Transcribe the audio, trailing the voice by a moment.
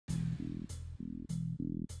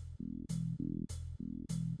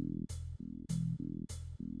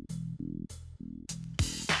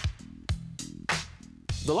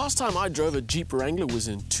The last time I drove a Jeep Wrangler was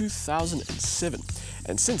in 2007,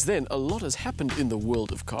 and since then a lot has happened in the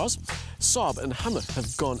world of cars. Saab and Hummer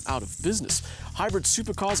have gone out of business. Hybrid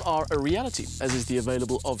supercars are a reality, as is the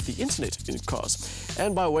available of the internet in cars.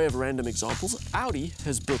 And by way of random examples, Audi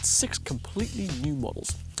has built 6 completely new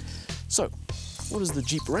models. So, what has the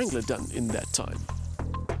Jeep Wrangler done in that time?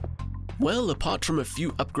 Well, apart from a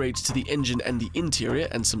few upgrades to the engine and the interior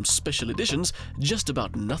and some special editions, just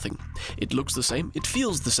about nothing. It looks the same, it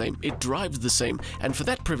feels the same, it drives the same, and for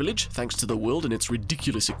that privilege, thanks to the world and its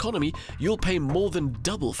ridiculous economy, you'll pay more than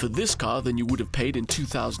double for this car than you would have paid in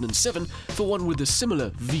 2007 for one with a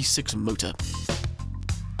similar V6 motor.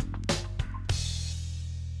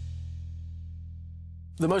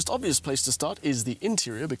 The most obvious place to start is the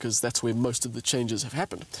interior, because that's where most of the changes have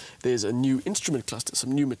happened. There's a new instrument cluster,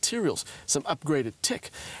 some new materials, some upgraded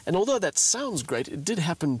tech. And although that sounds great, it did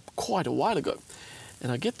happen quite a while ago.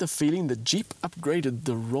 And I get the feeling that Jeep upgraded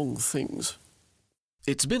the wrong things.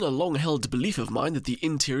 It's been a long-held belief of mine that the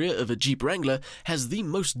interior of a Jeep Wrangler has the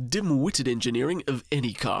most dim-witted engineering of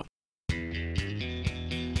any car.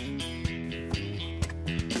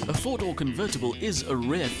 A four-door convertible is a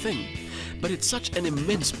rare thing, but it's such an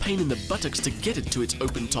immense pain in the buttocks to get it to its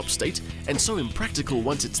open-top state, and so impractical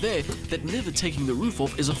once it's there, that never taking the roof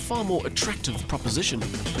off is a far more attractive proposition.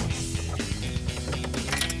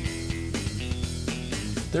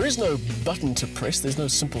 There is no button to press, there's no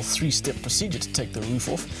simple 3-step procedure to take the roof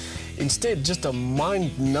off. Instead, just a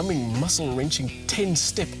mind-numbing, muscle-wrenching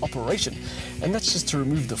 10-step operation, and that's just to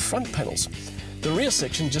remove the front panels. The rear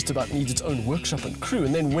section just about needs its own workshop and crew,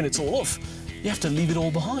 and then when it's all off, you have to leave it all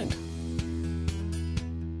behind.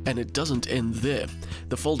 And it doesn't end there.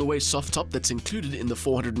 The fold-away soft top that's included in the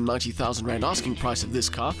 490,000 Rand asking price of this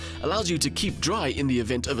car allows you to keep dry in the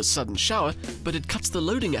event of a sudden shower, but it cuts the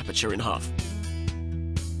loading aperture in half.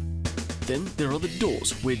 Then there are the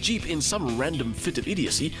doors, where Jeep, in some random fit of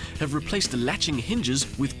idiocy, have replaced latching hinges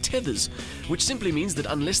with tethers, which simply means that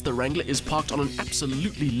unless the Wrangler is parked on an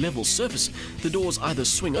absolutely level surface, the doors either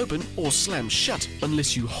swing open or slam shut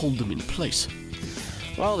unless you hold them in place.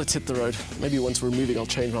 Well, let's hit the road. Maybe once we're moving I'll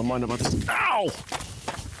change my mind about this. Ow!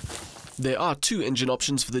 There are 2 engine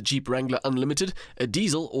options for the Jeep Wrangler Unlimited, a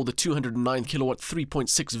diesel or the 209 kilowatt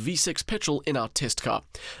 3.6 V6 petrol in our test car.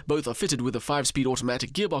 Both are fitted with a 5-speed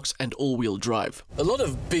automatic gearbox and all-wheel drive. A lot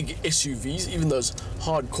of big SUVs, even those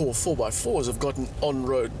hardcore 4x4s, have got an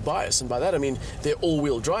on-road bias, and by that I mean their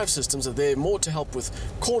all-wheel drive systems are there more to help with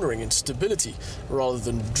cornering and stability rather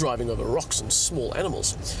than driving over rocks and small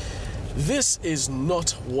animals. This is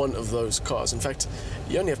not one of those cars. In fact,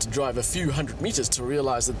 you only have to drive a few hundred meters to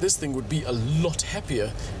realize that this thing would be a lot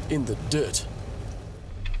happier in the dirt.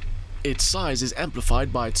 Its size is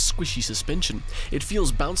amplified by its squishy suspension. It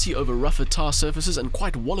feels bouncy over rougher tar surfaces and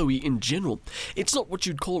quite wallowy in general. It's not what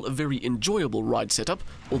you'd call a very enjoyable ride setup,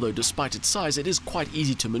 although despite its size it is quite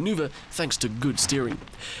easy to maneuver thanks to good steering.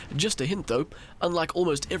 Just a hint though, unlike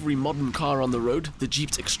almost every modern car on the road, the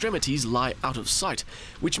Jeep's extremities lie out of sight,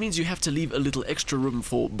 which means you have to leave a little extra room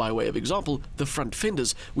for, by way of example, the front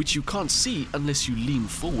fenders, which you can't see unless you lean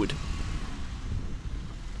forward.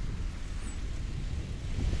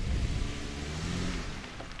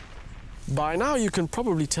 By now you can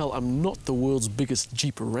probably tell I'm not the world's biggest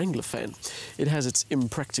Jeep Wrangler fan. It has its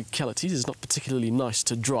impracticalities, it's not particularly nice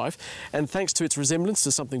to drive, and thanks to its resemblance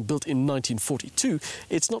to something built in 1942,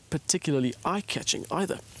 it's not particularly eye-catching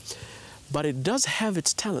either. But it does have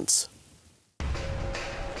its talents.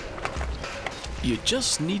 You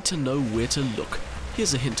just need to know where to look.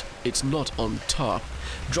 Here's a hint, it's not on tar.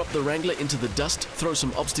 Drop the Wrangler into the dust, throw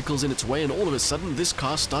some obstacles in its way, and all of a sudden this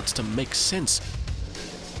car starts to make sense.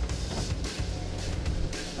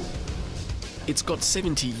 It's got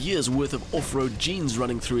 70 years worth of off-road genes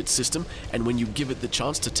running through its system, and when you give it the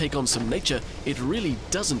chance to take on some nature, it really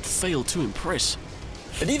doesn't fail to impress.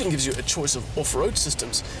 It even gives you a choice of off-road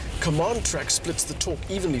systems. Command Track splits the torque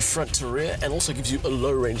evenly front to rear and also gives you a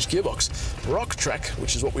low-range gearbox. Rock Track,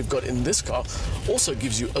 which is what we've got in this car, also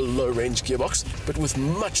gives you a low-range gearbox, but with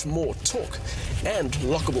much more torque, and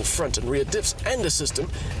lockable front and rear diffs, and a system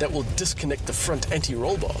that will disconnect the front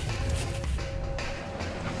anti-roll bar.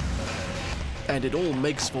 And it all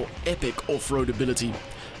makes for epic off-road ability.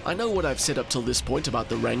 I know what I've said up till this point about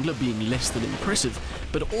the Wrangler being less than impressive,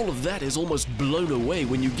 but all of that is almost blown away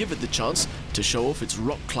when you give it the chance to show off its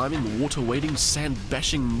rock climbing, water wading, sand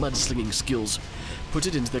bashing, mudslinging skills. Put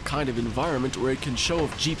it into the kind of environment where it can show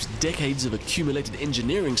off Jeep's decades of accumulated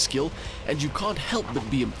engineering skill, and you can't help but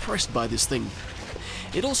be impressed by this thing.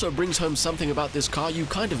 It also brings home something about this car you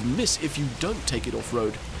kind of miss if you don't take it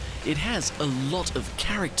off-road. It has a lot of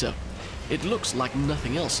character. It looks like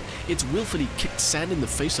nothing else. It's willfully kicked sand in the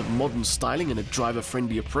face of modern styling and a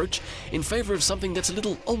driver-friendly approach in favor of something that's a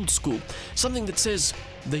little old school, something that says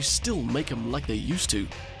they still make them like they used to.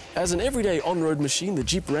 As an everyday on-road machine, the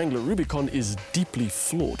Jeep Wrangler Rubicon is deeply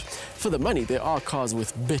flawed. For the money, there are cars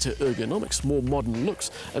with better ergonomics, more modern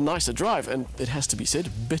looks, a nicer drive, and, it has to be said,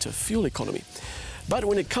 better fuel economy. But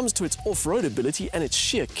when it comes to its off-road ability and its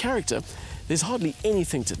sheer character, there's hardly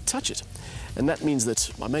anything to touch it. And that means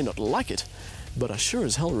that I may not like it, but I sure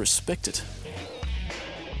as hell respect it.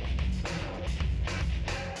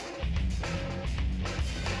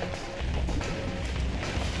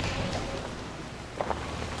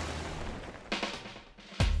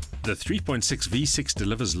 The 3.6 V6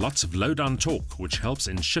 delivers lots of low-down torque, which helps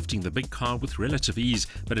in shifting the big car with relative ease,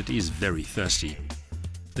 but it is very thirsty.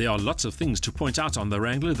 There are lots of things to point out on the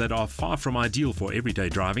Wrangler that are far from ideal for everyday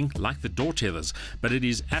driving, like the door tethers, but it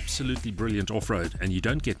is absolutely brilliant off-road, and you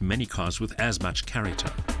don't get many cars with as much character.